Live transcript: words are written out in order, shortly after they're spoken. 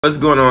What's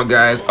going on,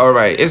 guys?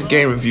 Alright, it's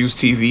Game Reviews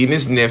TV and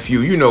it's Nephew.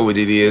 You know what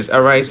it is.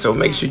 Alright, so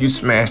make sure you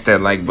smash that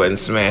like button,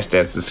 smash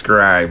that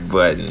subscribe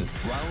button.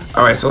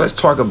 Alright, so let's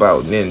talk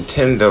about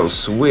Nintendo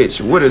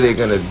Switch. What are they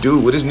gonna do?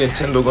 What is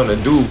Nintendo gonna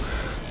do?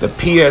 The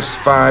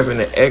PS5 and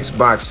the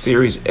Xbox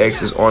Series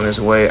X is on its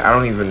way. I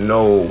don't even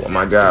know, oh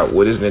my god,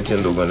 what is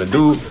Nintendo gonna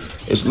do?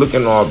 It's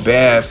looking all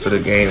bad for the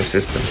game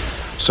system.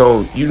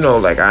 So, you know,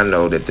 like I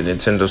know that the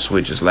Nintendo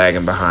Switch is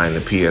lagging behind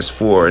the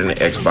PS4 and the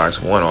Xbox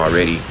One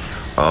already.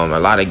 A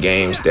lot of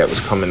games that was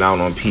coming out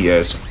on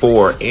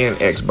PS4 and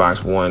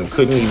Xbox One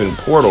couldn't even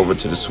port over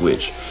to the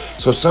Switch.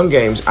 So some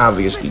games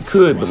obviously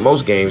could, but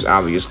most games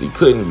obviously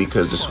couldn't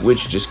because the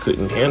Switch just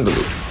couldn't handle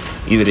it.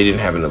 Either they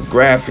didn't have enough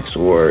graphics,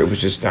 or it was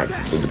just not,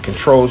 the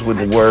controls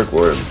wouldn't work,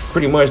 or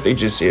pretty much they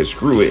just said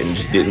screw it and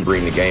just didn't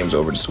bring the games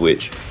over to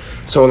Switch.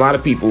 So a lot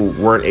of people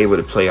weren't able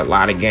to play a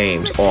lot of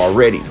games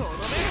already.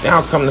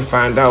 Now come to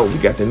find out, we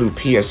got the new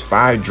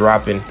PS5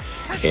 dropping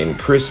in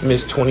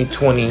Christmas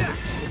 2020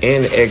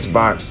 and the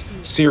Xbox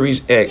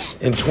Series X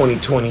in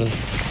 2020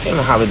 in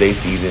the holiday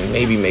season.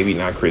 Maybe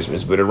not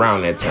Christmas, but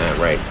around that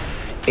time, right?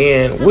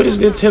 And what is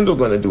Nintendo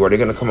gonna do? Are they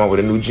gonna come out with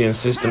a new gen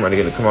system? Are they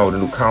gonna come out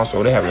with a new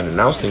console? They haven't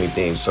announced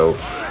anything, so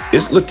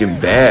it's looking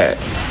bad.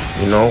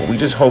 You know, we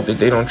just hope that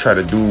they don't try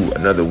to do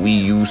another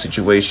Wii U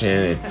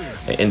situation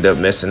and end up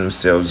messing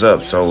themselves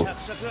up. So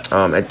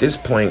at this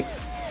point,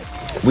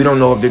 we don't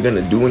know if they're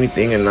gonna do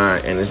anything or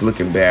not, and it's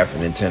looking bad for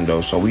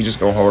Nintendo. So we just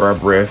gonna hold our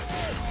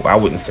breath. Well, I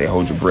wouldn't say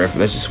hold your breath.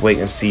 Let's just wait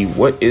and see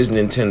what is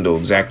Nintendo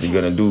exactly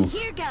gonna do.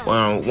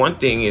 Well, one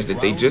thing is that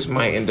they just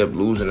might end up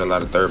losing a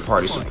lot of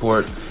third-party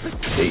support.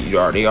 They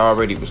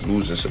already was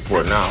losing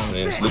support now, and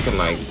it's looking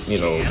like, you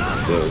know,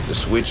 the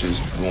Switch is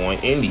going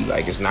indie,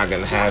 like it's not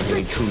gonna have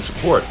any true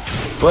support.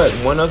 But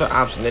one other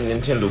option that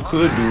Nintendo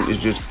could do is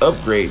just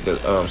upgrade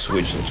the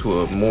Switch into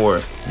a more,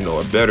 you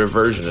know, a better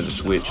version of the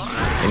Switch,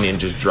 and then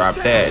just drop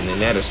that, and then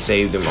that'll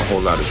save them a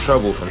whole lot of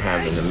trouble from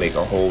having to make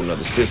a whole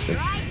nother system.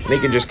 They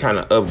can just kind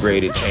of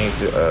upgrade it, change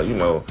the, you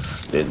know,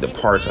 the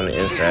parts on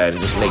the inside, and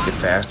just make it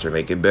faster,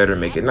 make it better,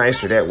 make it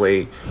nicer. That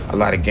way, a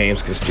lot of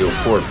games can still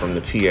port from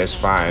the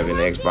PS5 and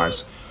the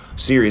Xbox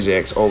Series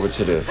X over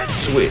to the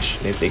Switch.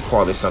 And if they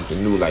call it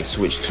something new like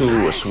Switch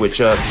 2 or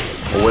Switch Up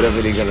or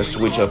whatever they're gonna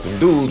switch up and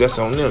do, that's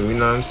on them. You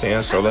know what I'm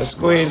saying? So let's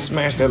go ahead and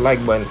smash that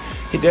like button,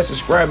 hit that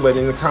subscribe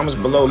button in the comments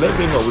below. Let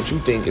me know what you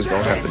think is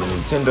gonna happen to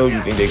Nintendo.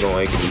 You think they're gonna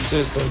make a new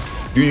system?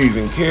 Do you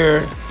even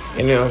care?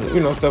 And you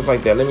know, stuff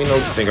like that. Let me know what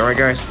you think. All right,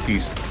 guys?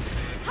 Peace.